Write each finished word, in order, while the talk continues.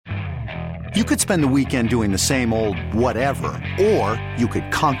You could spend the weekend doing the same old whatever, or you could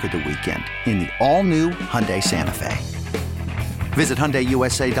conquer the weekend in the all-new Hyundai Santa Fe. Visit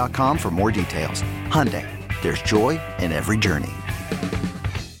HyundaiUSA.com for more details. Hyundai, there's joy in every journey.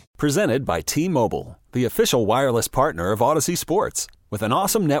 Presented by T-Mobile, the official wireless partner of Odyssey Sports. With an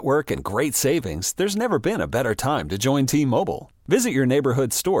awesome network and great savings, there's never been a better time to join T-Mobile. Visit your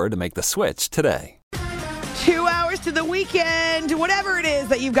neighborhood store to make the switch today. 2 hours to the weekend. Whatever it is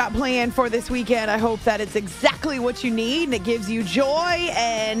that you've got planned for this weekend, I hope that it's exactly what you need and it gives you joy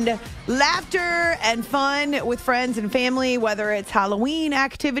and laughter and fun with friends and family, whether it's Halloween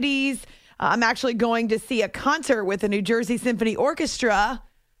activities. I'm actually going to see a concert with the New Jersey Symphony Orchestra,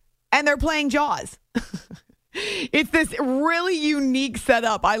 and they're playing Jaws. It's this really unique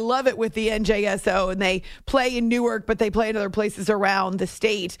setup. I love it with the NJSO, and they play in Newark, but they play in other places around the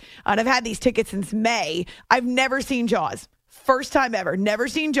state. And I've had these tickets since May. I've never seen Jaws. First time ever. Never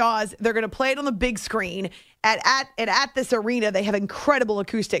seen Jaws. They're going to play it on the big screen. At this arena, they have incredible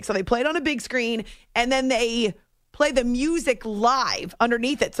acoustics. So they play it on a big screen, and then they play the music live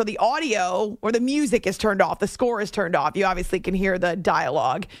underneath it. So the audio or the music is turned off. The score is turned off. You obviously can hear the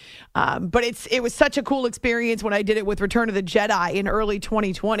dialogue. But it was such a cool experience when I did it with Return of the Jedi in early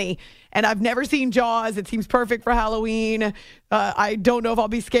 2020. And I've never seen Jaws. It seems perfect for Halloween. I don't know if I'll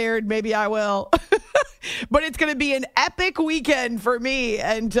be scared. Maybe I will. But it's going to be an epic weekend for me,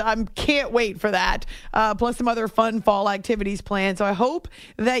 and I can't wait for that. Plus some other fun fall activities planned. So I hope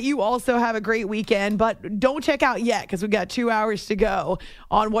that you also have a great weekend. But don't check out yet because we've got 2 hours to go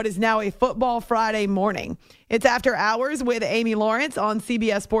on what is now a Football Friday morning. It's After Hours with Amy Lawrence on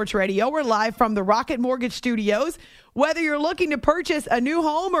CBS Sports Radio. We're live from the Rocket Mortgage Studios. Whether you're looking to purchase a new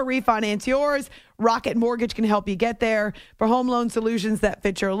home or refinance yours, Rocket Mortgage can help you get there. For home loan solutions that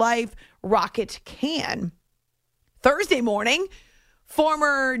fit your life, Rocket can. Thursday morning,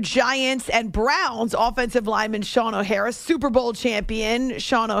 former Giants and Browns offensive lineman Shaun O'Hara, Super Bowl champion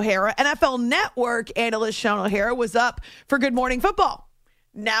Shaun O'Hara, NFL Network analyst Shaun O'Hara was up for Good Morning Football.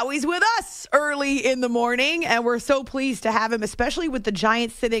 Now he's with us early in the morning, and we're so pleased to have him, especially with the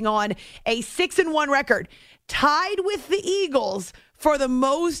Giants sitting on a 6-1 record, tied with the Eagles for the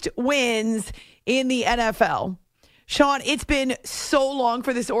most wins in the NFL. Shaun, it's been so long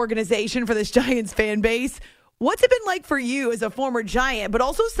for this organization, for this Giants fan base. What's it been like for you as a former Giant, but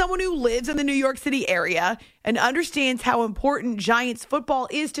also someone who lives in the New York City area and understands how important Giants football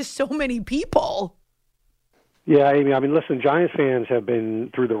is to so many people? Yeah, Amy, I mean, listen, Giants fans have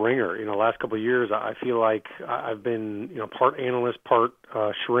been through the ringer. The last couple of years, I feel like I've been, part analyst, part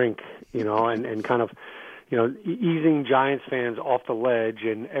shrink, and kind of, easing Giants fans off the ledge.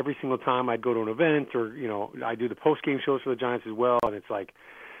 And every single time I'd go to an event or, I do the post-game shows for the Giants as well, and it's like,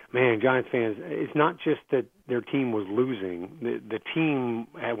 man, Giants fans, it's not just that their team was losing. The team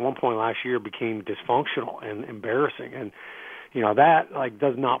at one point last year became dysfunctional and embarrassing. And, that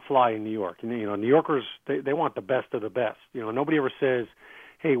does not fly in New York. New Yorkers, they want the best of the best. Nobody ever says,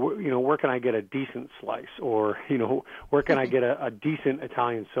 hey, where can I get a decent slice? Or, where can I get a decent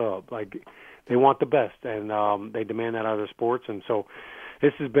Italian sub? They want the best, and they demand that out of their sports. And so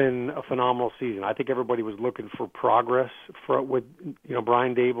this has been a phenomenal season. I think everybody was looking for progress with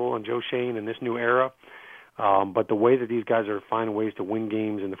Brian Daboll and Joe Schoen in this new era. But the way that these guys are finding ways to win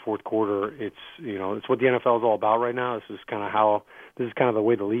games in the fourth quarter, it's what the NFL is all about right now. This is kind of the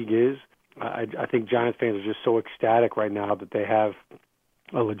way the league is. I think Giants fans are just so ecstatic right now that they have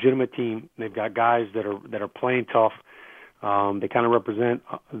a legitimate team. They've got guys that are playing tough. They kind of represent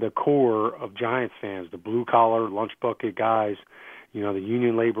the core of Giants fans, the blue-collar, lunch bucket guys, the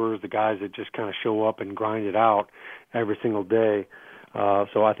union laborers, the guys that just kind of show up and grind it out every single day.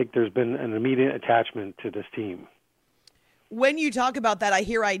 So I think there's been an immediate attachment to this team. When you talk about that, I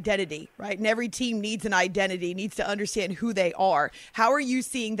hear identity, right? And every team needs an identity, needs to understand who they are. How are you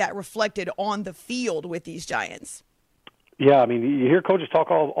seeing that reflected on the field with these Giants? Yeah, I mean, you hear coaches talk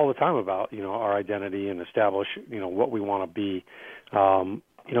all the time about, our identity and establish, what we want to be.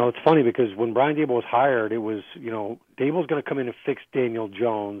 It's funny because when Brian Daboll was hired, it was, Daboll's going to come in and fix Daniel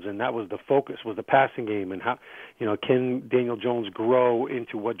Jones, and that was the focus, was the passing game, and how, can Daniel Jones grow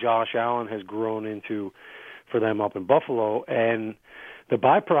into what Josh Allen has grown into for them up in Buffalo? And the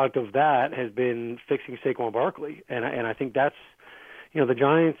byproduct of that has been fixing Saquon Barkley, and I think that's, the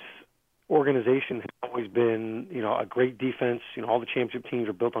Giants organization has always been, a great defense. All the championship teams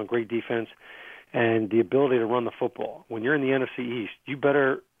are built on great defense and the ability to run the football. When you're in the NFC East, you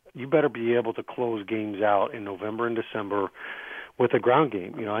better be able to close games out in November and December with a ground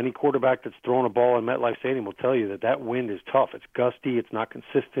game. Any quarterback that's throwing a ball in MetLife Stadium will tell you that wind is tough. It's gusty. It's not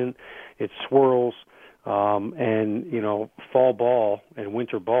consistent. It swirls. And fall ball and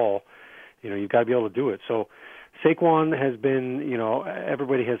winter ball You've got to be able to do it. So Saquon has been,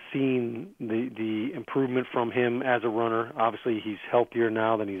 everybody has seen the improvement from him as a runner. Obviously, he's healthier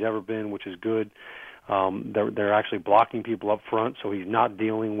now than he's ever been, which is good. They're actually blocking people up front, so he's not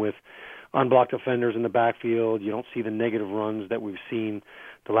dealing with unblocked defenders in the backfield. You don't see the negative runs that we've seen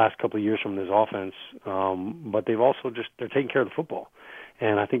the last couple of years from this offense. But they've also they're taking care of the football.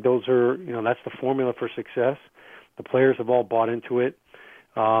 And I think those are, that's the formula for success. The players have all bought into it.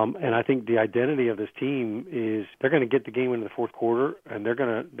 And I think the identity of this team is they're going to get the game into the fourth quarter, and they're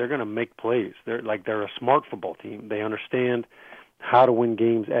going to make plays. They're a smart football team. They understand how to win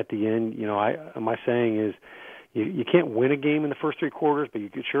games at the end. My saying is you can't win a game in the first three quarters, but you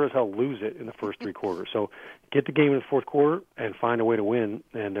can sure as hell lose it in the first three quarters. So get the game in the fourth quarter and find a way to win,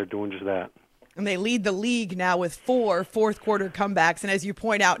 and they're doing just that. And they lead the league now with 4 fourth-quarter comebacks. And as you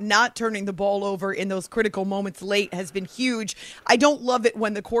point out, not turning the ball over in those critical moments late has been huge. I don't love it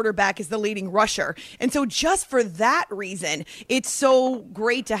when the quarterback is the leading rusher. And so just for that reason, it's so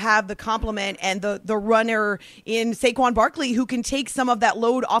great to have the complement and the runner in Saquon Barkley who can take some of that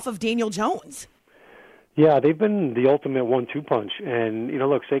load off of Daniel Jones. Yeah, they've been the ultimate 1-2 punch. And,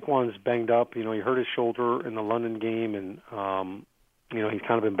 look, Saquon's banged up. He hurt his shoulder in the London game, and he's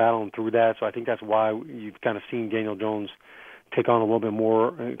kind of been battling through that, so I think that's why you've kind of seen Daniel Jones take on a little bit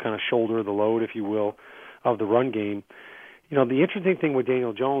more, kind of shoulder the load, if you will, of the run game. The interesting thing with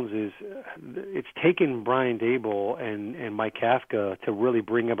Daniel Jones is it's taken Brian Daboll and Mike Kafka to really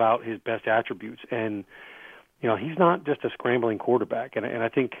bring about his best attributes. And, he's not just a scrambling quarterback. And I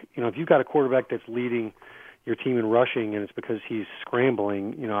think, if you've got a quarterback that's leading your team in rushing and it's because he's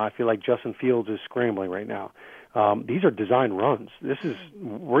scrambling, I feel like Justin Fields is scrambling right now. These are design runs.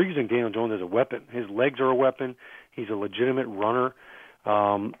 We're using Daniel Jones as a weapon. His legs are a weapon. He's a legitimate runner.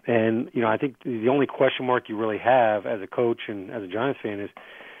 And I think the only question mark you really have as a coach and as a Giants fan is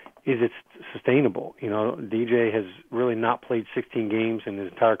it sustainable? DJ has really not played 16 games in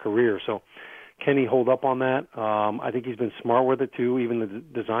his entire career. So can he hold up on that? I think he's been smart with it too. Even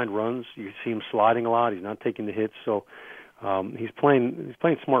the designed runs, you see him sliding a lot. He's not taking the hits. So he's playing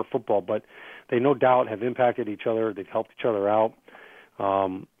smart football, but they no doubt have impacted each other. They've helped each other out.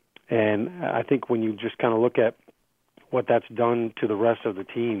 And I think when you just kind of look at what that's done to the rest of the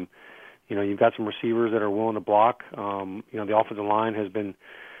team, you've got some receivers that are willing to block. The offensive line has been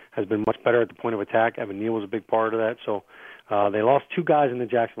much better at the point of attack. Evan Neal was a big part of that. So they lost 2 guys in the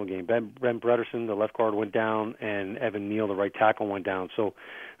Jacksonville game. Brent Brederson, the left guard, went down, and Evan Neal, the right tackle, went down. So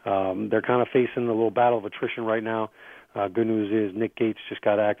they're kind of facing a little battle of attrition right now. Good news is Nick Gates just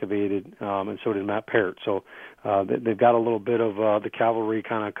got activated, and so did Matt Parrott. So they've got a little bit of the cavalry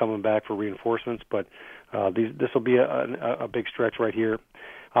kind of coming back for reinforcements, but this will be a big stretch right here,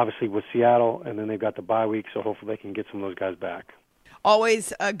 obviously with Seattle, and then they've got the bye week, so hopefully they can get some of those guys back.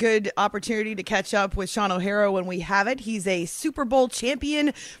 Always a good opportunity to catch up with Sean O'Hara when we have it. He's a Super Bowl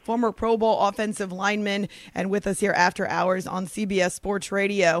champion, former Pro Bowl offensive lineman, and with us here after hours on CBS Sports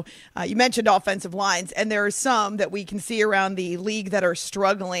Radio. You mentioned offensive lines, and there are some that we can see around the league that are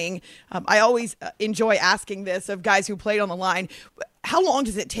struggling. I always enjoy asking this of guys who played on the line. How long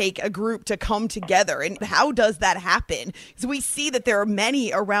does it take a group to come together, and how does that happen? Because we see that there are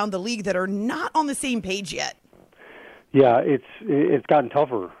many around the league that are not on the same page yet. Yeah, it's gotten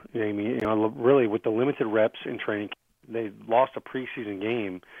tougher, Amy. Really with the limited reps in training, they lost a preseason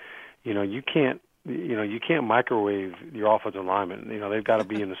game. You can't microwave your offensive linemen. They've got to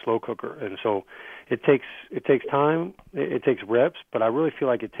be in the slow cooker, and so it takes time. It takes reps, but I really feel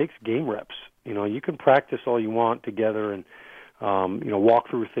like it takes game reps. You can practice all you want together and walk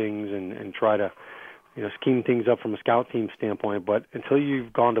through things and try to scheme things up from a scout team standpoint, but until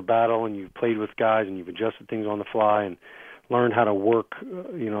you've gone to battle and you've played with guys and you've adjusted things on the fly and learned how to work,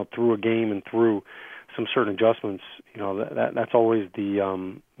 through a game and through some certain adjustments, that's always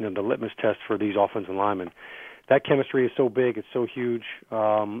the litmus test for these offensive linemen. That chemistry is so big, it's so huge,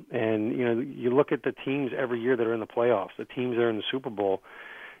 and you look at the teams every year that are in the playoffs, the teams that are in the Super Bowl.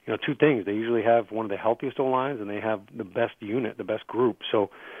 2 things: they usually have one of the healthiest O-lines and they have the best unit, the best group. So.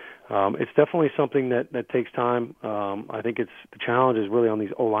 It's definitely something that takes time. I think the challenge is really on these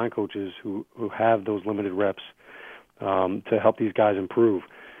O-line coaches who have those limited reps to help these guys improve.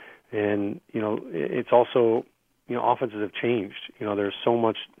 And, it's also, offenses have changed. There's so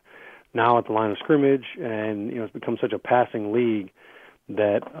much now at the line of scrimmage, and, it's become such a passing league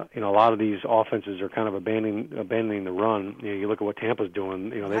that, a lot of these offenses are kind of abandoning the run. You look at what Tampa's doing,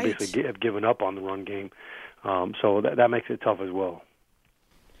 they Right. basically have given up on the run game. So that makes it tough as well.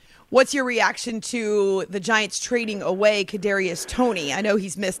 What's your reaction to the Giants trading away Kadarius Toney? I know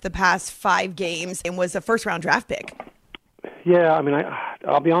he's missed the past 5 games and was a first-round draft pick. Yeah, I mean,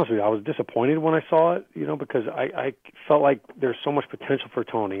 I'll be honest with you. I was disappointed when I saw it, because I felt like there's so much potential for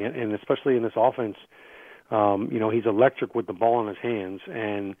Tony, and especially in this offense. He's electric with the ball in his hands,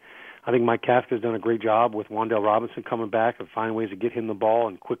 and I think Mike Kafka's done a great job with Wan'Dale Robinson coming back and find ways to get him the ball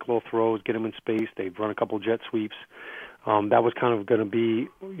and quick little throws, get him in space. They've run a couple jet sweeps. That was kind of going to be,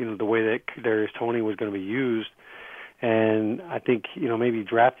 the way that Kadarius Toney was going to be used. And I think, maybe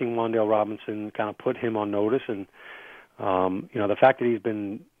drafting Wan'Dale Robinson kind of put him on notice. And, the fact that he's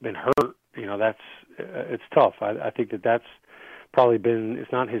been hurt, it's tough. I think that's probably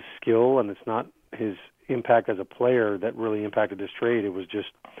it's not his skill and it's not his impact as a player that really impacted this trade. It was just,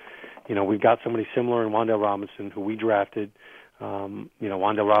 we've got somebody similar in Wan'Dale Robinson who we drafted.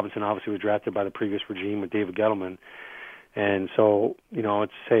 Wan'Dale Robinson obviously was drafted by the previous regime with David Gettleman. And so,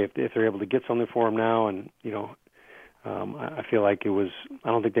 it's safe if they're able to get something for him now. And, I feel like I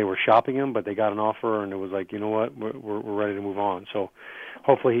don't think they were shopping him, but they got an offer and it was like, you know what, we're ready to move on. So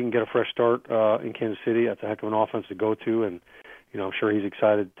hopefully he can get a fresh start in Kansas City. That's a heck of an offense to go to. And, I'm sure he's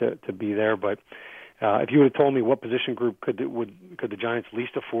excited to be there. But if you would have told me what position group could the Giants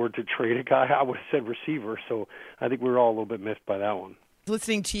least afford to trade a guy, I would have said receiver. So I think we were all a little bit miffed by that one.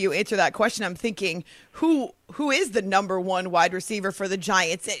 Listening to you answer that question, I'm thinking, who is the number one wide receiver for the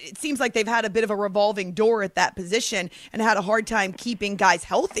Giants? It seems like they've had a bit of a revolving door at that position and had a hard time keeping guys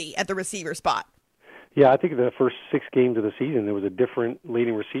healthy at the receiver spot. Yeah, I think the first 6 games of the season, there was a different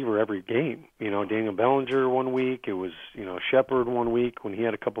leading receiver every game. Daniel Bellinger one week. It was, Shepard one week when he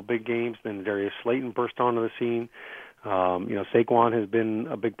had a couple big games. Then Darius Slayton burst onto the scene. Saquon has been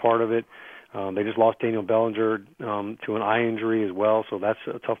a big part of it. They just lost Daniel Bellinger to an eye injury as well, so that's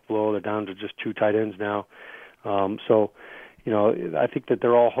a tough blow. They're down to just 2 tight ends now. I think that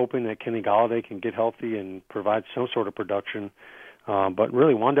they're all hoping that Kenny Golladay can get healthy and provide some sort of production. But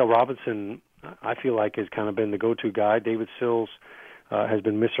really, Wan'Dale Robinson, I feel like, has kind of been the go-to guy. David Sills has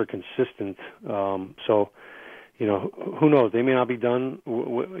been Mr. Consistent. Who knows? They may not be done.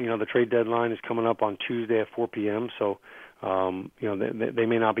 The trade deadline is coming up on Tuesday at 4 p.m., so they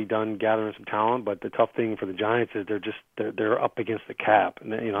may not be done gathering some talent, but the tough thing for the Giants is they're up against the cap,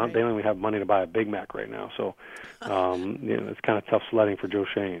 and they don't even have money to buy a Big Mac right now. So it's kind of tough sledding for Joe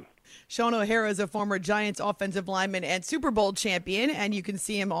Schoen. Shaun O'Hara is a former Giants offensive lineman and Super Bowl champion, and you can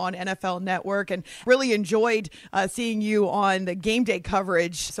see him on NFL Network. And really enjoyed seeing you on the game day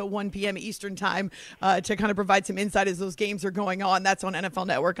coverage, so 1 p.m. Eastern time, to kind of provide some insight as those games are going on. That's on NFL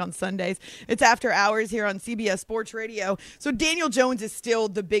Network on Sundays. It's After Hours here on CBS Sports Radio. So Daniel Jones is still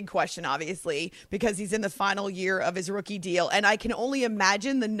the big question, obviously, because he's in the final year of his rookie deal. And I can only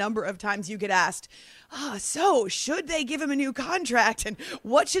imagine the number of times you get asked, so should they give him a new contract? And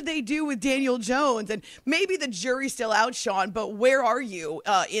what should they do with Daniel Jones? And maybe the jury's still out, Shaun, but where are you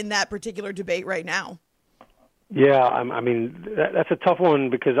in that particular debate right now? Yeah, I mean, that's a tough one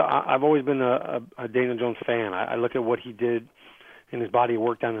because I've always been a Daniel Jones fan. I look at what he did in his body of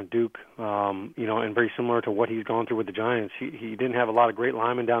work down in Duke, and very similar to what he's gone through with the Giants. He didn't have a lot of great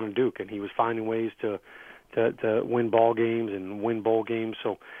linemen down in Duke, and he was finding ways to win ball games and win bowl games.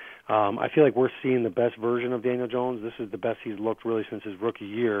 So I feel like we're seeing the best version of Daniel Jones. This is the best he's looked really since his rookie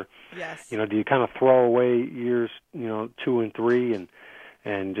year. Yes. Do you kind of throw away years, 2 and 3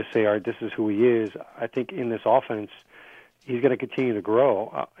 and just say, all right, this is who he is? I think in this offense, he's going to continue to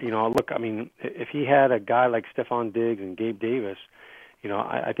grow. Look, I mean, if he had a guy like Stephon Diggs and Gabe Davis,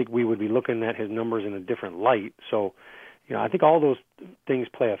 I think we would be looking at his numbers in a different light. So, I think all those things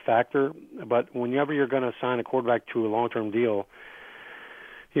play a factor. But whenever you're going to sign a quarterback to a long-term deal,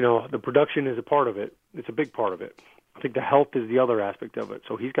 the production is a part of it. It's a big part of it. I think the health is the other aspect of it.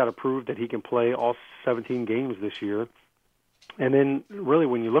 So he's got to prove that he can play all 17 games this year. And then really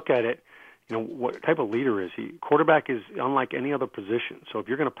when you look at it, what type of leader is he? Quarterback is unlike any other position. So if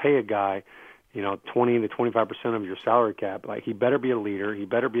you're going to pay a guy, 20 to 25% of your salary cap, like he better be a leader. He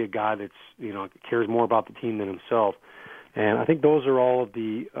better be a guy that's, cares more about the team than himself. And I think those are all of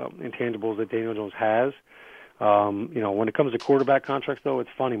the intangibles that Daniel Jones has. When it comes to quarterback contracts, though, it's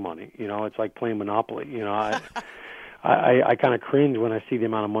funny money. It's like playing Monopoly. I kind of cringe when I see the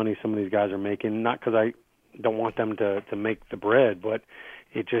amount of money some of these guys are making, not because I don't want them to make the bread, but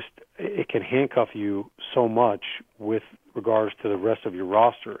it can handcuff you so much with regards to the rest of your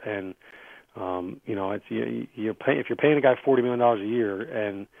roster. And, if you're paying a guy $40 million a year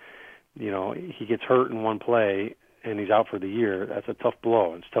and, he gets hurt in one play and he's out for the year, that's a tough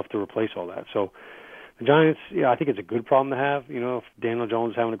blow. It's tough to replace all that. So, the Giants, I think it's a good problem to have. If Daniel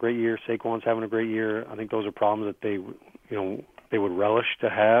Jones is having a great year, Saquon's having a great year, I think those are problems that they would relish to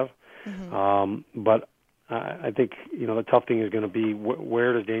have. Mm-hmm. But I think, the tough thing is going to be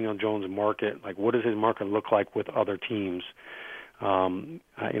where does Daniel Jones market? Like, what does his market look like with other teams? I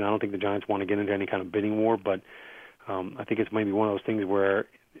don't think the Giants want to get into any kind of bidding war, but I think it's maybe one of those things where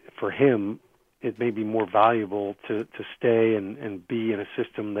for him it may be more valuable to stay and be in a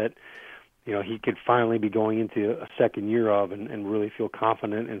system that, he could finally be going into a second year of and really feel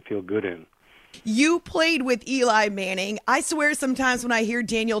confident and feel good in. You played with Eli Manning. I swear sometimes when I hear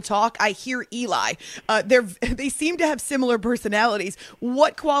Daniel talk, I hear Eli. They seem to have similar personalities.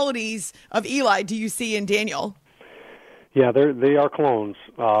 What qualities of Eli do you see in Daniel? Yeah, they are clones.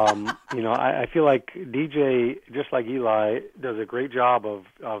 I feel like DJ, just like Eli, does a great job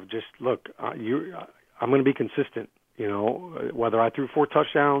of just, look, I'm going to be consistent. Whether I threw 4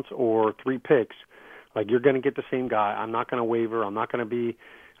 touchdowns or 3 picks, like, you're going to get the same guy. I'm not going to waver. I'm not going to be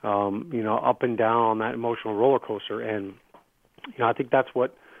up and down on that emotional roller coaster. And, I think that's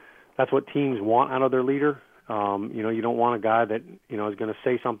what teams want out of their leader. You don't want a guy that, is going to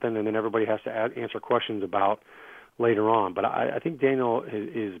say something and then everybody has to answer questions about later on. But I think Daniel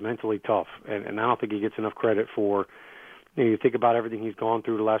is mentally tough, and I don't think he gets enough credit for, you think about everything he's gone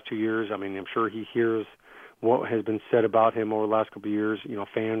through the last 2 years. I mean, I'm sure he hears what has been said about him over the last couple of years.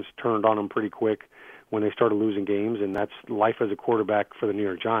 Fans turned on him pretty quick when they started losing games, and that's life as a quarterback for the New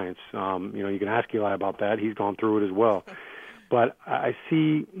York Giants. You can ask Eli about that. He's gone through it as well. But I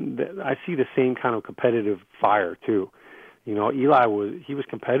see the same kind of competitive fire too. Eli was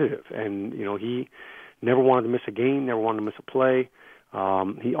competitive, and he never wanted to miss a game, never wanted to miss a play.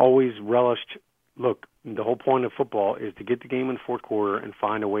 He always relished. Look, the whole point of football is to get the game in the fourth quarter and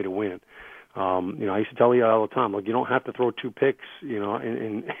find a way to win. I used to tell Eli all the time, look, you don't have to throw 2 picks,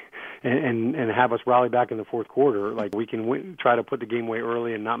 and have us rally back in the fourth quarter. Like, we can try to put the game away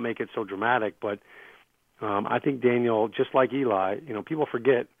early and not make it so dramatic. But I think Daniel, just like Eli, people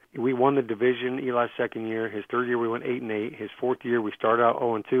forget, we won the division Eli's second year. His third year we went 8-8. His fourth year we started out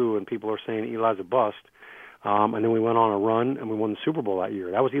 0-2, and people are saying Eli's a bust. And then we went on a run and we won the Super Bowl that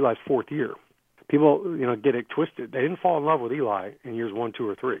year. That was Eli's 4th year. People, get it twisted. They didn't fall in love with Eli in years 1, 2,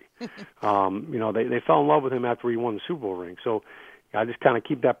 or 3. They fell in love with him after he won the Super Bowl ring. So I just kind of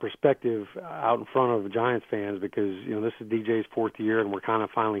keep that perspective out in front of the Giants fans because, this is DJ's 4th year, and we're kind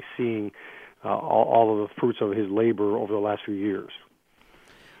of finally seeing all of the fruits of his labor over the last few years.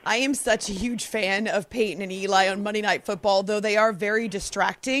 I am such a huge fan of Peyton and Eli on Monday Night Football, though they are very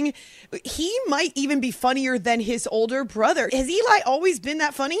distracting. He might even be funnier than his older brother. Has Eli always been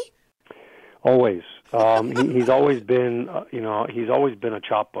that funny? Always. He's always been, he's always been a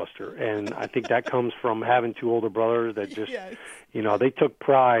chop buster, and I think that comes from having 2 older brothers that just, yes. They took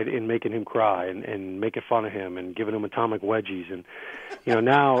pride in making him cry and making fun of him and giving him atomic wedgies, and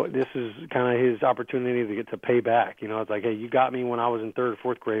now this is kind of his opportunity to get to pay back. It's like, hey, you got me when I was in 3rd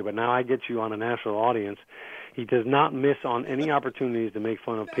or 4th grade, but now I get you on a national audience. He does not miss on any opportunities to make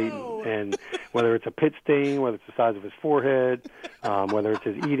fun of Peyton, and whether it's a pit stain, whether it's the size of his forehead, whether it's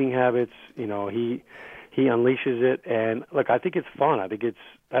his eating habits, he unleashes it. And look, I think it's fun. I think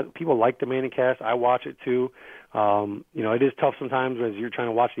people like the Manning Cast. I watch it too. It is tough sometimes as you're trying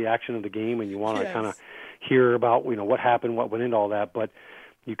to watch the action of the game and you want to kind of hear about what happened, what went into all that, but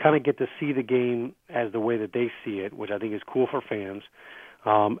you kind of get to see the game as the way that they see it, which I think is cool for fans.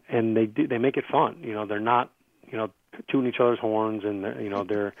 And they make it fun. They're not tooting each other's horns, and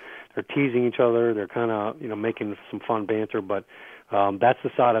they're teasing each other. They're kind of making some fun banter, but that's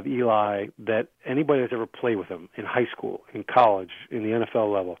the side of Eli that anybody that's ever played with him in high school, in college, in the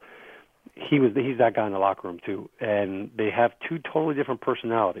NFL level, he's that guy in the locker room too. And they have 2 totally different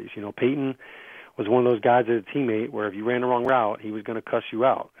personalities. Peyton was one of those guys as a teammate where if you ran the wrong route, he was going to cuss you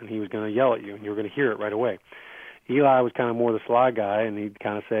out and he was going to yell at you and you were going to hear it right away. Eli was kind of more the sly guy, and he'd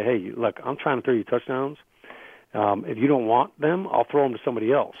kind of say, hey, look, I'm trying to throw you touchdowns. If you don't want them, I'll throw them to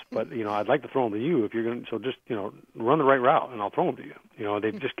somebody else. But, I'd like to throw them to you if you're going to. So just, run the right route, and I'll throw them to you.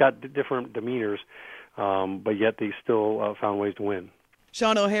 They've just got different demeanors, but yet they still found ways to win.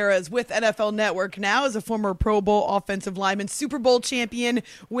 Shaun O'Hara is with NFL Network now as a former Pro Bowl offensive lineman, Super Bowl champion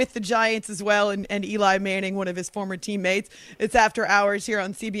with the Giants as well, and Eli Manning, one of his former teammates. It's After Hours here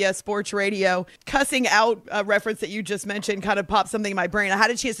on CBS Sports Radio. Cussing out a reference that you just mentioned kind of popped something in my brain. I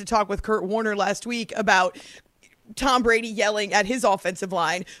had a chance to talk with Kurt Warner last week about Tom Brady yelling at his offensive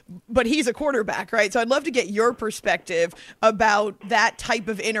line, but he's a quarterback, right? So I'd love to get your perspective about that type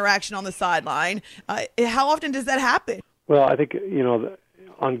of interaction on the sideline. How often does that happen? Well, I think,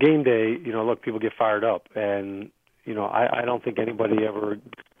 on game day, look, people get fired up. And, I don't think anybody ever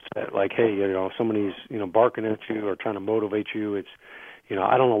said, like, hey, somebody's, barking at you or trying to motivate you. It's,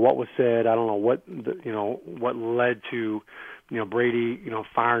 I don't know what was said. I don't know what led to, Brady,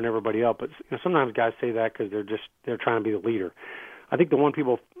 firing everybody up. But sometimes guys say that because they're trying to be the leader. I think the one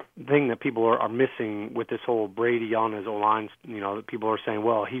thing that people are missing with this whole Brady on his O-line, that people are saying,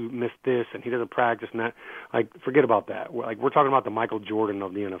 well, he missed this and he doesn't practice and that. Like, forget about that. We're talking about the Michael Jordan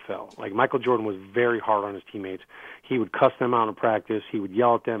of the NFL. Like, Michael Jordan was very hard on his teammates. He would cuss them out in practice. He would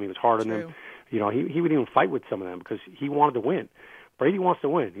yell at them. He was hard on them. He would even fight with some of them because he wanted to win. Brady wants to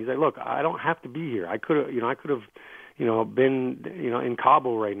win. He's like, look, I don't have to be here. I could have, been, in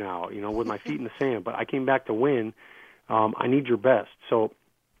Cabo right now, with my feet in the sand. But I came back to win. I need your best. So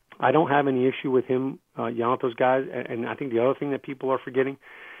I don't have any issue with him yelling at those guys. And I think the other thing that people are forgetting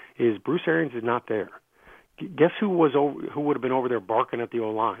is Bruce Arians is not there. Guess who would have been over there barking at the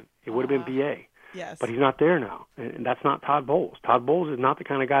O-line? It would have been B.A. Yes. But he's not there now, and that's not Todd Bowles. Todd Bowles is not the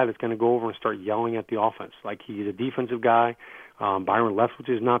kind of guy that's going to go over and start yelling at the offense. Like, he's a defensive guy. Byron Leftwich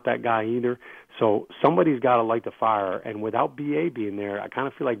is not that guy either. So somebody's got to light the fire, and without B.A. being there, I kind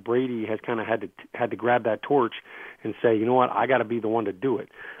of feel like Brady has kind of had to grab that torch and say, you know what, I got to be the one to do it.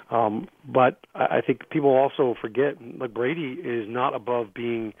 But I think people also forget, like, Brady is not above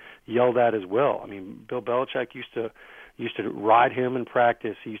being yelled at as well. I mean, Bill Belichick used to ride him in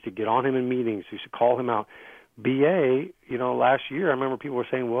practice. He used to get on him in meetings. He used to call him out. B.A., last year, I remember people were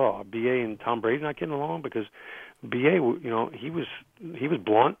saying, well, B.A. and Tom Brady not getting along because B.A., he was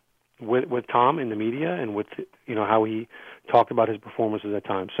blunt with Tom in the media and with, how he talked about his performances at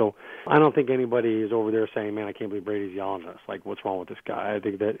times. So I don't think anybody is over there saying, man, I can't believe Brady's yelling at us. Like, what's wrong with this guy? I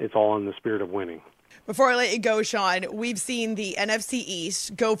think that it's all in the spirit of winning. Before I let you go, Sean, we've seen the NFC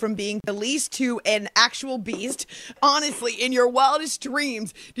East go from being the least to an actual beast. Honestly, in your wildest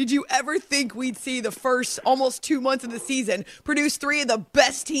dreams, did you ever think we'd see the first almost 2 months of the season produce three of the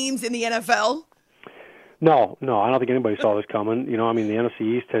best teams in the NFL? No, I don't think anybody saw this coming. The NFC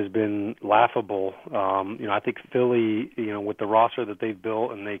East has been laughable. I think Philly, with the roster that they've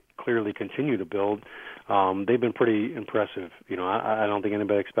built and they clearly continue to build, they've been pretty impressive. I don't think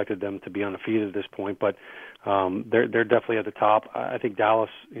anybody expected them to be undefeated at this point, but they're definitely at the top. I think Dallas,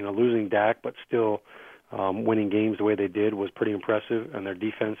 losing Dak, but still winning games the way they did was pretty impressive, and their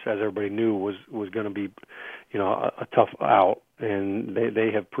defense, as everybody knew, was going to be, a tough out, and they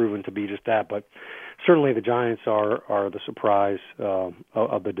have proven to be just that. But certainly the Giants are the surprise of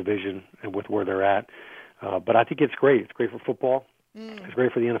the division and with where they're at. But I think it's great. It's great for football. It's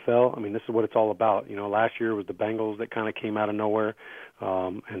great for the NFL. I mean, this is what it's all about. Last year was the Bengals that kind of came out of nowhere.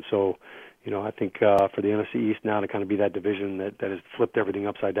 And so, I think for the NFC East now to kind of be that division that has flipped everything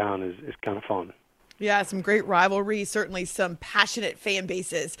upside down is kind of fun. Yeah, some great rivalry, certainly some passionate fan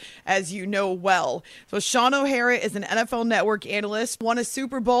bases, as you know well. So Sean O'Hara is an NFL Network analyst, won a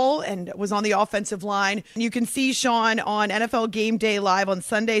Super Bowl, and was on the offensive line. You can see Sean on NFL Game Day Live on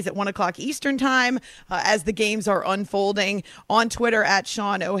Sundays at 1 o'clock Eastern Time as the games are unfolding, on Twitter at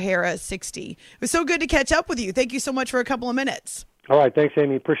Sean O'Hara 60. It was so good to catch up with you. Thank you so much for a couple of minutes. All right, thanks,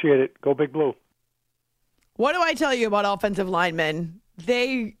 Amy. Appreciate it. Go Big Blue. What do I tell you about offensive linemen?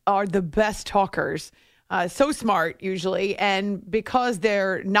 They are the best talkers. So smart, usually. And because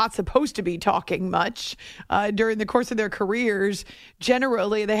they're not supposed to be talking much during the course of their careers,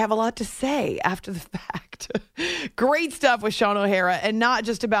 generally they have a lot to say after the fact. Great stuff with Sean O'Hara, and not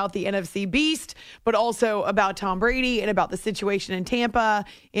just about the NFC Beast, but also about Tom Brady and about the situation in Tampa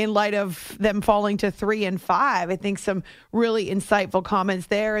in light of them falling to 3-5. I think some really insightful comments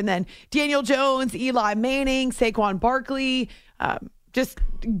there. And then Daniel Jones, Eli Manning, Saquon Barkley, just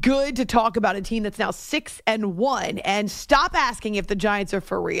good to talk about a team that's now 6-1, and stop asking if the Giants are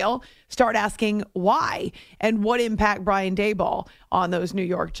for real. Start asking why and what impact Brian Daboll on those New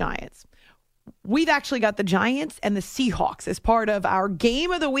York Giants. We've actually got the Giants and the Seahawks as part of our Game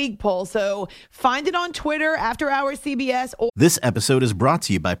of the Week poll. So find it on Twitter, After Hours CBS. This episode is brought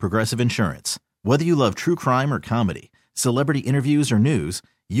to you by Progressive Insurance. Whether you love true crime or comedy, celebrity interviews or news,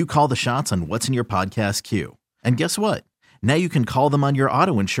 you call the shots on what's in your podcast queue. And guess what? Now you can call them on your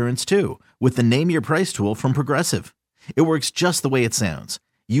auto insurance too with the Name Your Price tool from Progressive. It works just the way it sounds.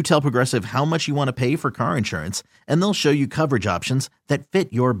 You tell Progressive how much you want to pay for car insurance, and they'll show you coverage options that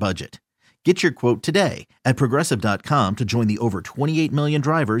fit your budget. Get your quote today at Progressive.com to join the over 28 million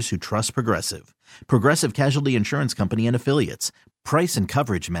drivers who trust Progressive. Progressive Casualty Insurance Company and Affiliates. Price and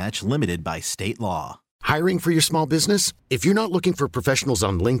coverage match limited by state law. Hiring for your small business? If you're not looking for professionals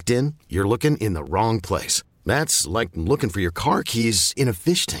on LinkedIn, you're looking in the wrong place. That's like looking for your car keys in a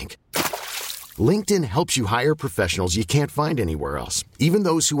fish tank. LinkedIn helps you hire professionals you can't find anywhere else, even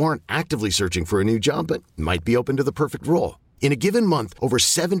those who aren't actively searching for a new job but might be open to the perfect role. In a given month, over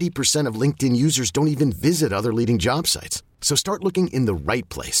 70% of LinkedIn users don't even visit other leading job sites. So start looking in the right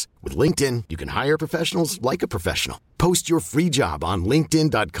place. With LinkedIn, you can hire professionals like a professional. Post your free job on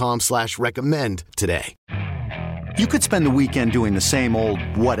linkedin.com/recommend today. You could spend the weekend doing the same old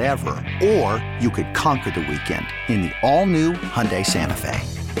whatever, or you could conquer the weekend in the all-new Hyundai Santa Fe.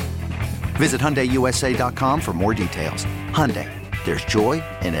 Visit HyundaiUSA.com for more details. Hyundai, there's joy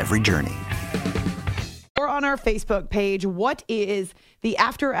in every journey. Or on our Facebook page, what is the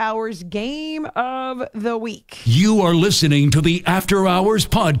After Hours Game of the Week? You are listening to the After Hours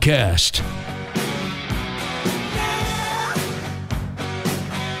Podcast.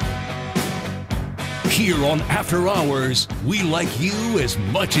 Here on After Hours, we like you as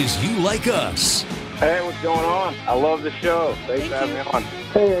much as you like us. Hey, what's going on? I love the show. Thanks for having me on.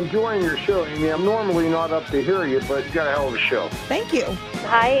 Hey, enjoying your show, Amy. I'm normally not up to hear you, but you got a hell of a show. Thank you.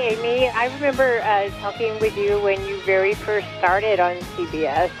 Hi, Amy. I remember talking with you when you very first started on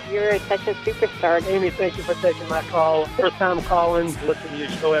CBS. You're such a superstar. Amy, thank you for taking my call. First time calling, listen to your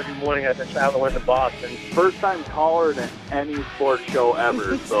show every morning as I travel into Boston. First time caller to any sports show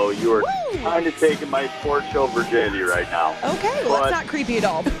ever, so you are kind of taking my sports show virginity right now. Okay, well, that's not creepy at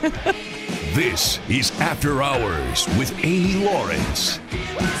all. This is After Hours with Amy Lawrence.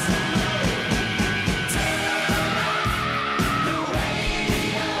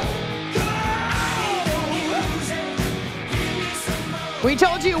 We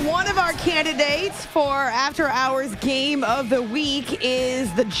told you one of our candidates for After Hours Game of the Week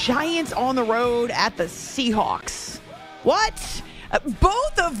is the Giants on the road at the Seahawks. What?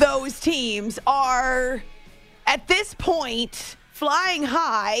 Both of those teams are, at this point, flying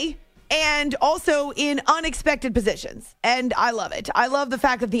high and also in unexpected positions. And I love it. I love the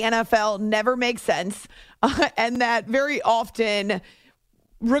fact that the NFL never makes sense and that very often,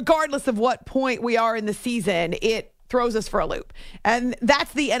 regardless of what point we are in the season, it throws us for a loop. And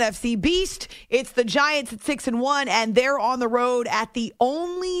that's the NFC Beast. It's the Giants at 6-1, and they're on the road at the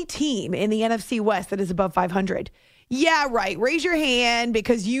only team in the NFC West that is above 500. Yeah, right. Raise your hand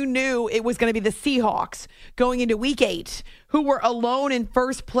because you knew it was going to be the Seahawks going into Week 8, who were alone in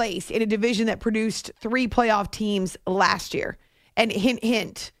first place in a division that produced 3 playoff teams last year. And hint,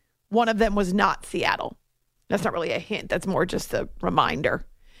 hint, one of them was not Seattle. That's not really a hint. That's more just a reminder.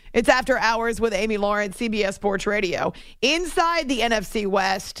 It's After Hours with Amy Lawrence, CBS Sports Radio. Inside the NFC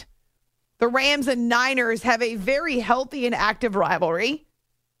West, the Rams and Niners have a very healthy and active rivalry.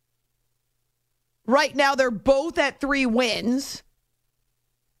 Right now, they're both at 3 wins.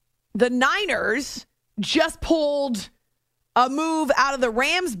 The Niners just pulled a move out of the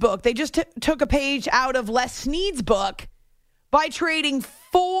Rams book. They just took a page out of Les Snead's book by trading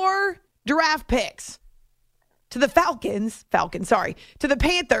 4 draft picks to the to the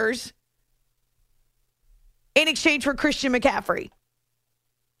Panthers in exchange for Christian McCaffrey.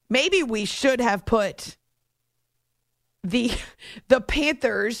 Maybe we should have put the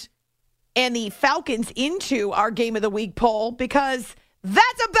Panthers and the Falcons into our Game of the Week poll because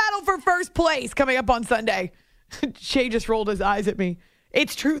that's a battle for first place coming up on Sunday. Shay just rolled his eyes at me.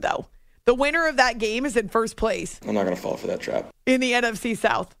 It's true, though. The winner of that game is in first place. I'm not going to fall for that trap. In the NFC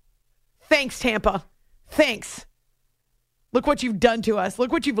South. Thanks, Tampa. Thanks. Look what you've done to us.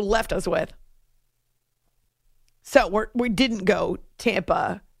 Look what you've left us with. So we didn't go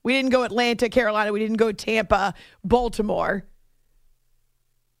Tampa. We didn't go Atlanta, Carolina. We didn't go Tampa, Baltimore.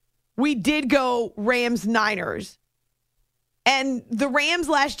 We did go Rams, Niners. And the Rams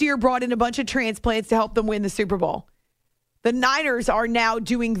last year brought in a bunch of transplants to help them win the Super Bowl. The Niners are now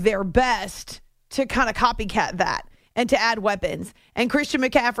doing their best to kind of copycat that and to add weapons. And Christian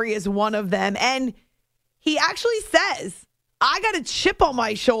McCaffrey is one of them. And he actually says, I got a chip on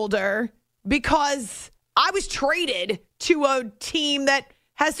my shoulder because I was traded to a team that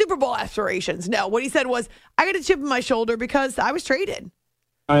has Super Bowl aspirations. No, what he said was, I got a chip on my shoulder because I was traded.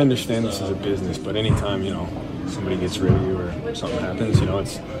 I understand this is a business, but anytime, somebody gets rid of you or something happens,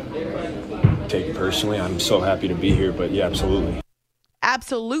 it's take it personally. I'm so happy to be here, but yeah, absolutely.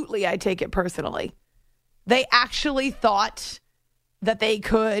 Absolutely, I take it personally. They actually thought that they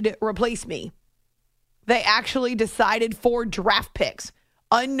could replace me. They actually decided 4 draft picks,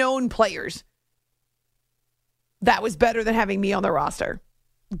 unknown players. That was better than having me on the roster.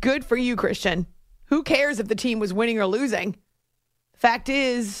 Good for you, Christian. Who cares if the team was winning or losing? Fact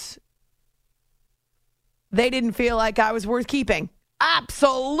is, they didn't feel like I was worth keeping.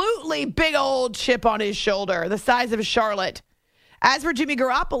 Absolutely big old chip on his shoulder, the size of a Charlotte. As for Jimmy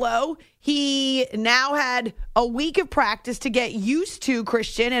Garoppolo, he now had a week of practice to get used to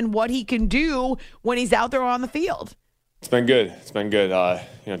Christian and what he can do when he's out there on the field. It's been good. It's been good.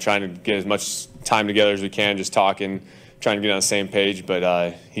 Trying to get as much time together as we can, just talking, trying to get on the same page.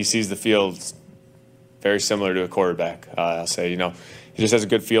 But he sees the field very similar to a quarterback. I'll say, he just has a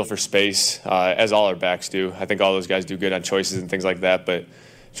good feel for space, as all our backs do. I think all those guys do good on choices and things like that, but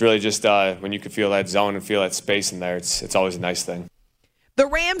it's really just when you can feel that zone and feel that space in there, it's always a nice thing. The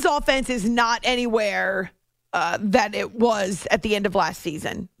Rams offense is not anywhere that it was at the end of last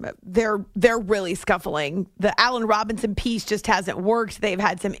season. They're really scuffling. The Allen Robinson piece just hasn't worked. They've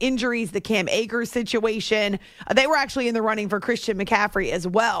had some injuries, the Cam Akers situation. They were actually in the running for Christian McCaffrey as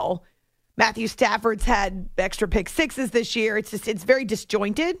well. Matthew Stafford's had extra pick sixes this year. It's very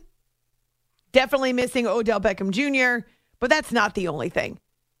disjointed. Definitely missing Odell Beckham Jr., but that's not the only thing.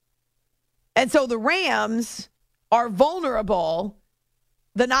 And so the Rams are vulnerable.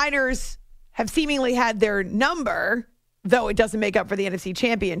 The Niners have seemingly had their number, though it doesn't make up for the NFC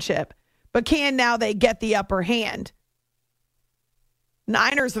Championship. But can now they get the upper hand?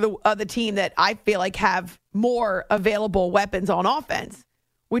 Niners are the team that I feel like have more available weapons on offense,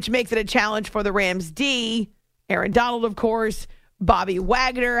 which makes it a challenge for the Rams D. Aaron Donald, of course, Bobby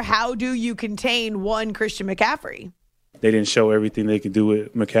Wagner. How do you contain one Christian McCaffrey? They didn't show everything they could do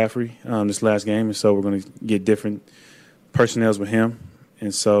with McCaffrey this last game, and so we're going to get different personnels with him.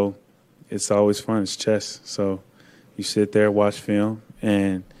 And so it's always fun. It's chess. So you sit there, watch film,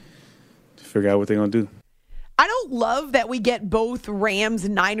 and figure out what they're going to do. I don't love that we get both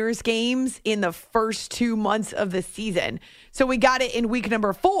Rams-Niners games in the first 2 months of the season. So we got it in week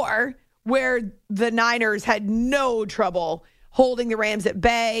number 4, where the Niners had no trouble holding the Rams at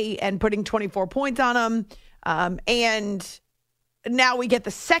bay and putting 24 points on them. And now we get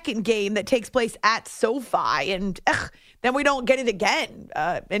the second game that takes place at SoFi, and then we don't get it again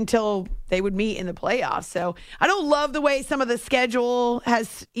until they would meet in the playoffs. So I don't love the way some of the schedules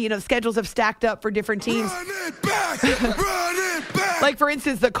have stacked up for different teams. Run it back. Like, for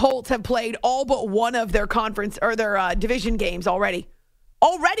instance, the Colts have played all but one of their conference or their division games already.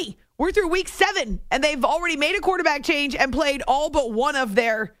 We're through week 7, and they've already made a quarterback change and played all but one of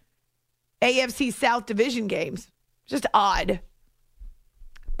their AFC South division games. Just odd.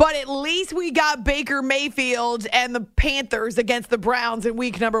 But at least we got Baker Mayfield and the Panthers against the Browns in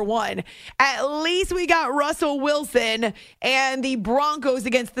week number 1. At least we got Russell Wilson and the Broncos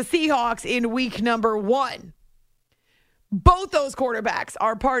against the Seahawks in week number 1. Both those quarterbacks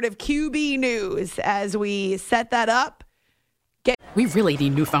are part of QB News as we set that up. We really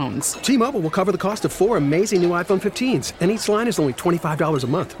need new phones. T-Mobile will cover the cost of 4 amazing new iPhone 15s, and each line is only $25 a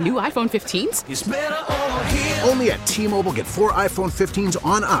month. New iPhone 15s? It's better over here. Only at T-Mobile, get 4 iPhone 15s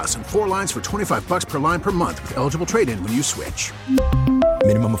on us and 4 lines for $25 per line per month with eligible trade-in when you switch.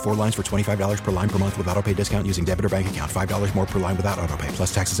 Minimum of 4 lines for $25 per line per month with autopay discount using debit or bank account. $5 more per line without autopay,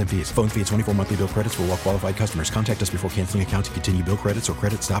 plus taxes and fees. Phone fee at 24 monthly bill credits for well-qualified customers. Contact us before canceling account to continue bill credits or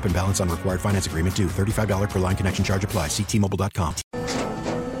credit stop and balance on required finance agreement due. $35 per line connection charge applies. See T-Mobile.com.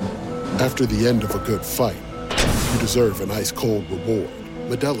 After the end of a good fight, you deserve an ice-cold reward.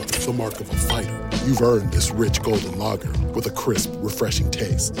 Modelo is the mark of a fighter. You've earned this rich golden lager with a crisp, refreshing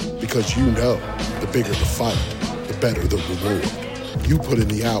taste. Because you know, the bigger the fight, the better the reward. You put in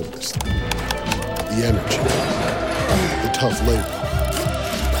the hours, the energy, the tough labor.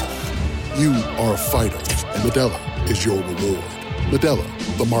 You are a fighter, and Modelo is your reward.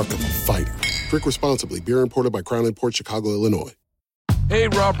 Modelo, the mark of a fighter. Drink responsibly. Beer imported by Crown Imports, Chicago, Illinois. Hey,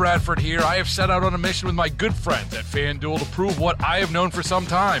 Rob Bradford here. I have set out on a mission with my good friends at FanDuel to prove what I have known for some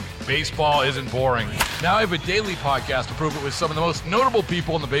time. Baseball isn't boring. Now I have a daily podcast to prove it with some of the most notable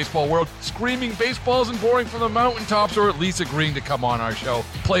people in the baseball world, screaming baseball isn't boring from the mountaintops, or at least agreeing to come on our show.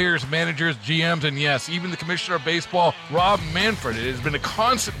 Players, managers, GMs, and yes, even the commissioner of baseball, Rob Manfred. It has been a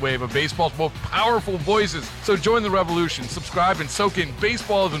constant wave of baseball's most powerful voices. So join the revolution. Subscribe and soak in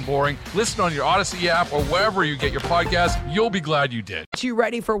Baseball Isn't Boring. Listen on your Odyssey app or wherever you get your podcasts. You'll be glad you did. You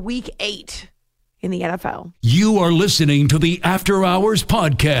ready for week 8 in the NFL? You are listening to the After Hours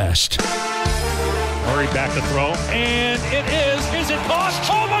Podcast. Murray back to throw, and it is it tossed?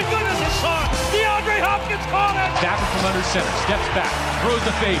 Oh my goodness, it's tossed! DeAndre Hopkins caught it! Stafford from under center, steps back, throws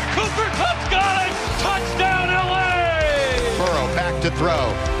the fade. Cooper Kupp's got it! Touchdown LA! Burrow back to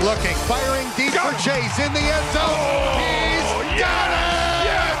throw, looking, firing deep for Chase in the end zone. He's got it!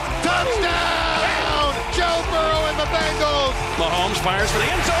 Yes! Touchdown! Joe Burrow and the Bengals. Mahomes fires for the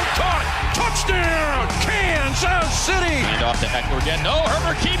end zone, caught! Touchdown! Kansas City! And off to Eckler again. No,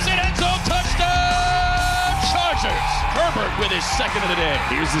 Herbert keeps it, end zone, touchdown! Chargers! Herbert with his second of the day.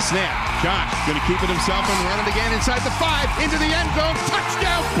 Here's the snap. Josh going to keep it himself and run it again inside the 5, into the end zone.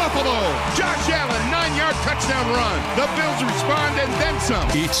 Touchdown, Buffalo! Josh Allen, 9-yard touchdown run. The Bills respond and then some.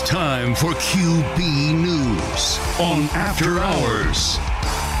 It's time for QB News on After Hours.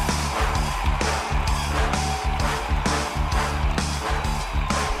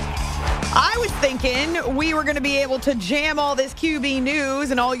 I was thinking we were going to be able to jam all this QB news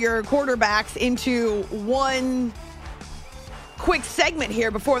and all your quarterbacks into one quick segment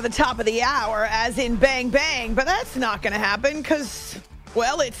here before the top of the hour, as in Bang Bang, but that's not going to happen because,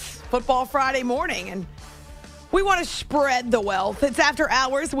 well, it's Football Friday morning, and we want to spread the wealth. It's After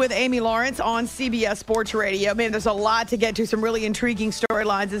Hours with Amy Lawrence on CBS Sports Radio. Man, there's a lot to get to, some really intriguing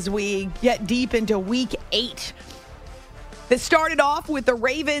storylines as we get deep into Week 8. This started off with the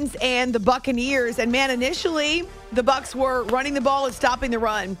Ravens and the Buccaneers, and man, initially the Bucs were running the ball and stopping the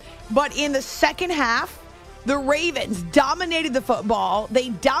run. But in the second half, the Ravens dominated the football. They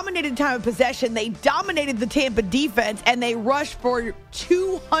dominated time of possession. They dominated the Tampa defense, and they rushed for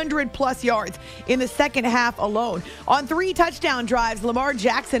 200-plus yards in the second half alone. On 3 touchdown drives, Lamar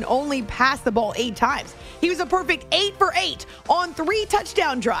Jackson only passed the ball 8 times. He was a perfect 8 for 8 on 3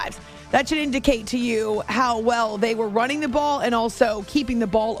 touchdown drives. That should indicate to you how well they were running the ball and also keeping the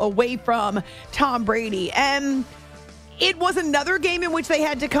ball away from Tom Brady. And it was another game in which they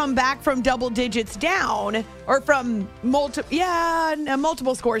had to come back from double digits down, or from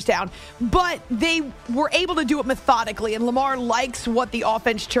multiple scores down. But they were able to do it methodically, and Lamar likes what the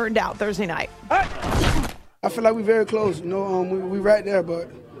offense churned out Thursday night. I feel like we're very close. We right there, but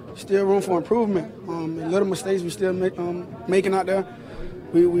still room for improvement. And little mistakes we still making out there.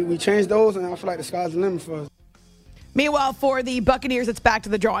 We changed those, and I feel like the sky's the limit for us. Meanwhile, for the Buccaneers, it's back to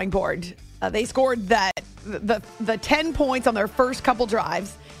the drawing board. They scored the 10 points on their first couple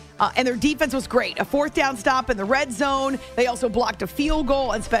drives, and their defense was great. A 4th down stop in the red zone. They also blocked a field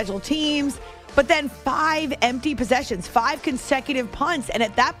goal on special teams. But then 5 empty possessions, 5 consecutive punts. And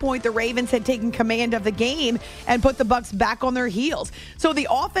at that point, the Ravens had taken command of the game and put the Bucs back on their heels. So the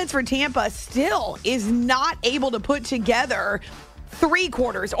offense for Tampa still is not able to put together 3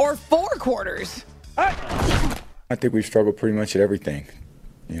 quarters or 4 quarters. I think we've struggled pretty much at everything.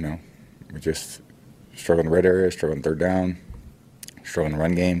 We just struggle in the red area, struggle in 3rd down, struggle in the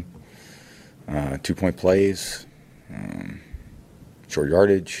run game, 2-point plays, short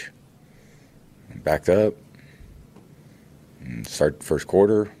yardage, backed up, start the first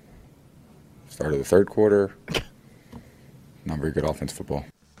quarter, start of the 3rd quarter. Not very good offensive football.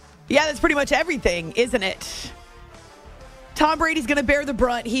 Yeah, that's pretty much everything, isn't it? Tom Brady's going to bear the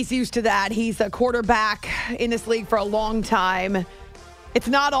brunt. He's used to that. He's a quarterback in this league for a long time. It's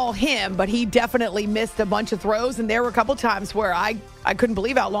not all him, but he definitely missed a bunch of throws, and there were a couple times where I couldn't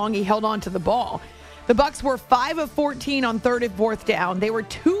believe how long he held on to the ball. The Bucs were 5 of 14 on 3rd and 4th down. They were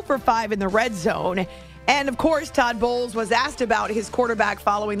 2 for 5 in the red zone. And, of course, Todd Bowles was asked about his quarterback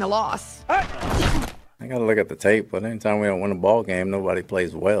following the loss. I got to look at the tape, but anytime we don't win a ball game, nobody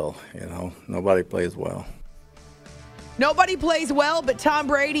plays well. Nobody plays well. Nobody plays well, but Tom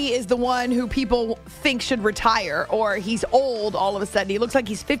Brady is the one who people think should retire, or he's old all of a sudden. He looks like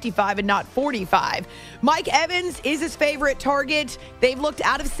he's 55 and not 45. Mike Evans is his favorite target. They've looked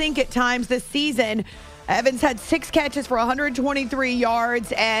out of sync at times this season. Evans had 6 catches for 123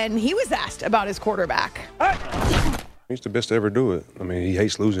 yards, and he was asked about his quarterback. He's the best to ever do it. I mean, he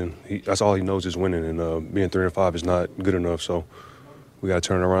hates losing. That's all he knows is winning, and being 3-5 is not good enough, so we got to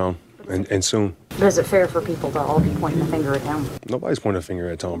turn it around. And soon. But is it fair for people to all be pointing the finger at him? Nobody's pointing a finger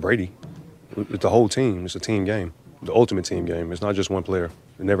at Tom Brady. It's the whole team. It's a team game, the ultimate team game. It's not just one player.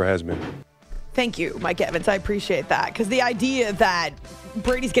 It never has been. Thank you, Mike Evans. I appreciate that, because the idea that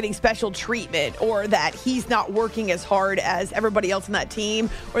Brady's getting special treatment, or that he's not working as hard as everybody else on that team,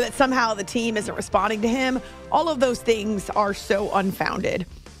 or that somehow the team isn't responding to him, all of those things are so unfounded.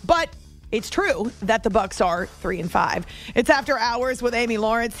 But it's true that the Bucs are 3-5. It's After Hours with Amy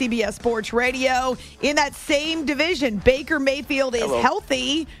Lawrence, CBS Sports Radio. In that same division, Baker Mayfield is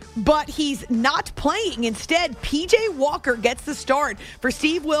healthy, but he's not playing. Instead, P.J. Walker gets the start for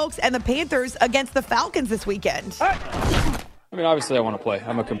Steve Wilks and the Panthers against the Falcons this weekend. I mean, obviously I want to play.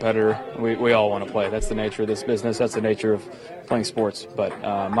 I'm a competitor. We all want to play. That's the nature of this business. That's the nature of playing sports. But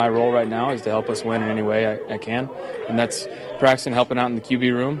my role right now is to help us win in any way I can. And that's practicing, helping out in the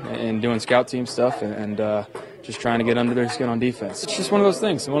QB room and doing scout team stuff and just trying to get under their skin on defense. It's just one of those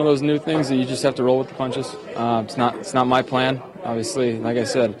things, one of those new things that you just have to roll with the punches. It's not my plan. Obviously, like I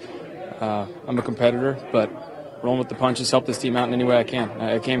said, I'm a competitor, but rolling with the punches, help this team out in any way I can.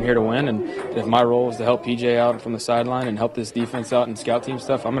 I came here to win, and if my role is to help PJ out from the sideline and help this defense out and scout team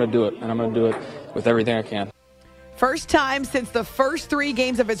stuff, I'm going to do it, and I'm going to do it with everything I can. First time since the first 3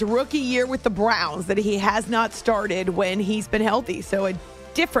 games of his rookie year with the Browns that he has not started when he's been healthy. So a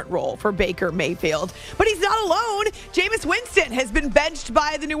different role for Baker Mayfield. But he's not alone. Jameis Winston has been benched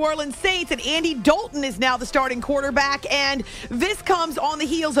by the New Orleans Saints, and Andy Dalton is now the starting quarterback. And this comes on the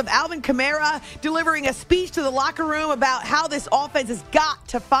heels of Alvin Kamara delivering a speech to the locker room about how this offense has got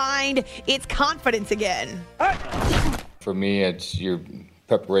to find its confidence again. For me, it's your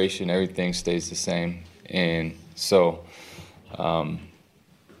preparation. Everything stays the same. And so,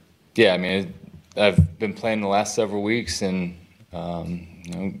 yeah, I mean, I've been playing the last several weeks and,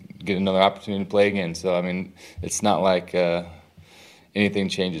 get another opportunity to play again. So, I mean, it's not like anything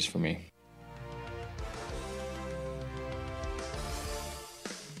changes for me.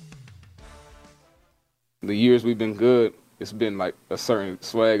 The years we've been good, it's been like a certain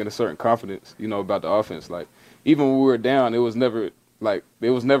swag and a certain confidence, about the offense. Like, even when we were down, it was never that,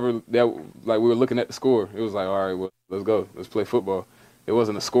 like, we were looking at the score. It was like, all right, well, let's go. Let's play football. It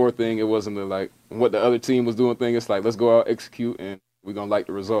wasn't a score thing. It wasn't like what the other team was doing thing. It's like, let's go out, execute, and we're going to like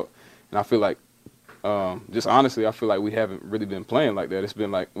the result. And I feel like, just honestly, I feel like we haven't really been playing like that. It's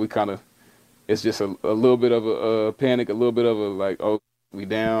been like it's just a little bit of a panic, a little bit of a like, oh, we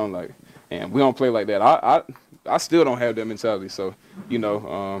down, like, and we don't play like that. I still don't have that mentality. So,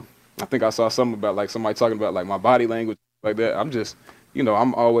 I think I saw something about like somebody talking about like my body language like that. I'm just,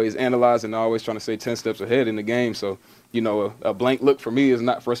 I'm always analyzing, always trying to stay 10 steps ahead in the game. So, a blank look for me is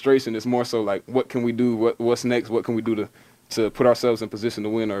not frustration. It's more so like, what can we do? What's next? What can we do to put ourselves in position to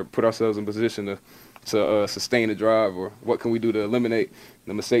win, or put ourselves in position to sustain the drive, or what can we do to eliminate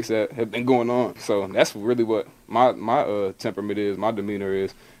the mistakes that have been going on? So that's really what my temperament is, my demeanor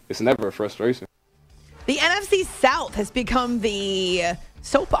is. It's never a frustration. The NFC South has become the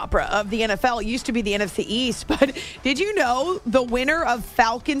soap opera of the NFL. It used to be the NFC East, but did you know the winner of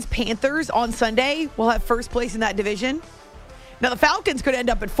Falcons-Panthers on Sunday will have first place in that division? Now, the Falcons could end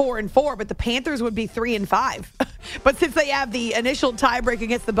up at 4-4, but the Panthers would be 3-5. But since they have the initial tiebreak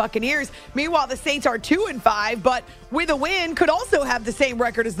against the Buccaneers, meanwhile, the Saints are 2-5, but with a win, could also have the same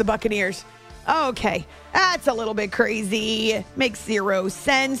record as the Buccaneers. Okay, that's a little bit crazy. Makes zero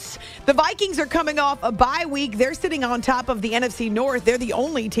sense. The Vikings are coming off a bye week. They're sitting on top of the NFC North. They're the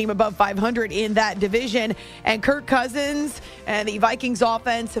only team above 500 in that division. And Kirk Cousins and the Vikings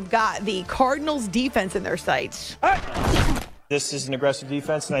offense have got the Cardinals defense in their sights. This is an aggressive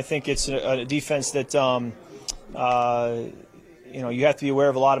defense, and I think it's a defense that, you have to be aware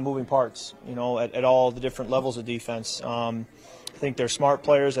of a lot of moving parts, at all the different levels of defense. I think they're smart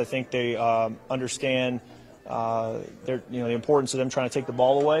players. I think they understand the importance of them trying to take the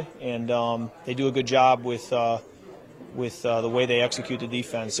ball away, and they do a good job with the way they execute the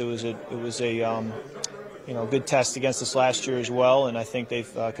defense. It was a good test against us last year as well, and I think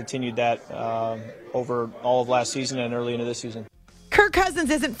they've continued that over all of last season and early into this season. Kirk Cousins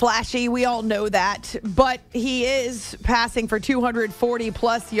isn't flashy. We all know that, but he is passing for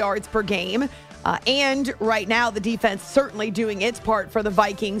 240-plus yards per game. And right now, the defense certainly doing its part for the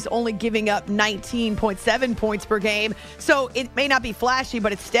Vikings, only giving up 19.7 points per game. So it may not be flashy,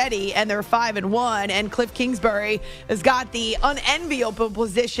 but it's steady, and they're 5-1. And Cliff Kingsbury has got the unenviable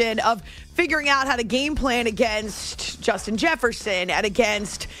position of figuring out how to game plan against Justin Jefferson and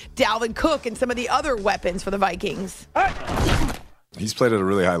against Dalvin Cook and some of the other weapons for the Vikings. He's played at a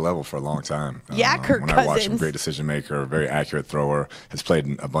really high level for a long time. Yeah, Kirk Cousins. When I watch him, great decision maker, very accurate thrower, has played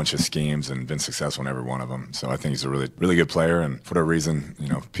in a bunch of schemes and been successful in every one of them. So I think he's a really, really good player. And for whatever reason,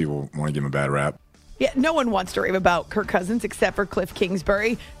 people want to give him a bad rap. Yeah, no one wants to rave about Kirk Cousins except for Cliff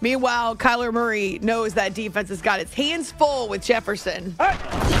Kingsbury. Meanwhile, Kyler Murray knows that defense has got its hands full with Jefferson.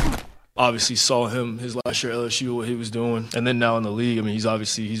 Obviously saw him his last year at LSU, what he was doing, and then now in the league. I mean,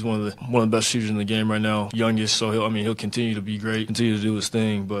 he's one of the best shooters in the game right now, youngest. So he'll continue to be great, continue to do his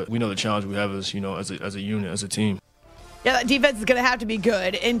thing. But we know the challenge we have is as a unit, as a team. Yeah, that defense is going to have to be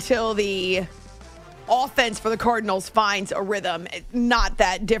good until the offense for the Cardinals finds a rhythm. Not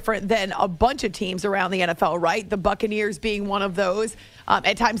that different than a bunch of teams around the NFL, right? The Buccaneers being one of those.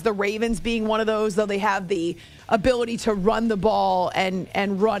 At times the Ravens being one of those, though they have the ability to run the ball and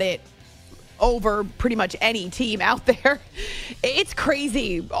run it over pretty much any team out there. It's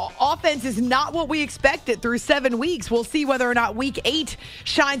crazy. Offense is not what we expected through 7 weeks. We'll see whether or not week 8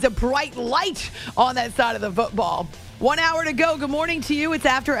 shines a bright light on that side of the football. 1 hour to go. Good morning to you. It's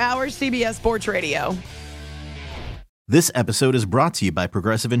After Hours, CBS Sports Radio. This episode is brought to you by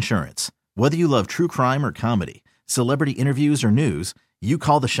Progressive Insurance. Whether you love true crime or comedy, celebrity interviews or news, you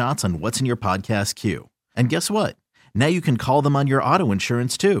call the shots on what's in your podcast queue. And guess what? Now you can call them on your auto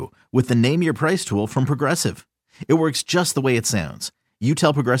insurance too with the Name Your Price tool from Progressive. It works just the way it sounds. You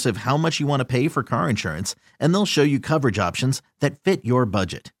tell Progressive how much you want to pay for car insurance, and they'll show you coverage options that fit your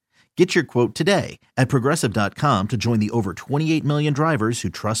budget. Get your quote today at Progressive.com to join the over 28 million drivers who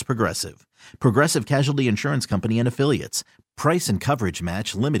trust Progressive. Progressive Casualty Insurance Company and Affiliates. Price and coverage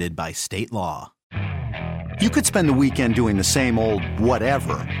match limited by state law. You could spend the weekend doing the same old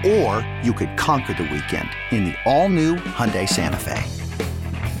whatever, or you could conquer the weekend in the all-new Hyundai Santa Fe.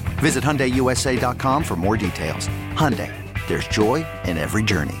 Visit HyundaiUSA.com for more details. Hyundai, there's joy in every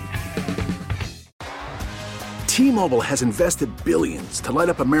journey. T-Mobile has invested billions to light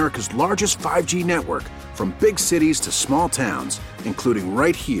up America's largest 5G network, from big cities to small towns, including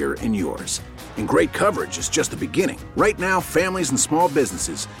right here in yours. And great coverage is just the beginning. Right now, families and small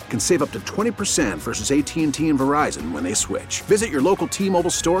businesses can save up to 20% versus AT&T and Verizon when they switch. Visit your local T-Mobile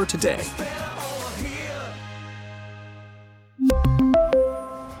store today.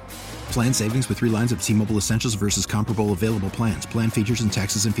 Plan savings with 3 lines of T-Mobile Essentials versus comparable available plans. Plan features and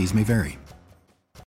taxes and fees may vary.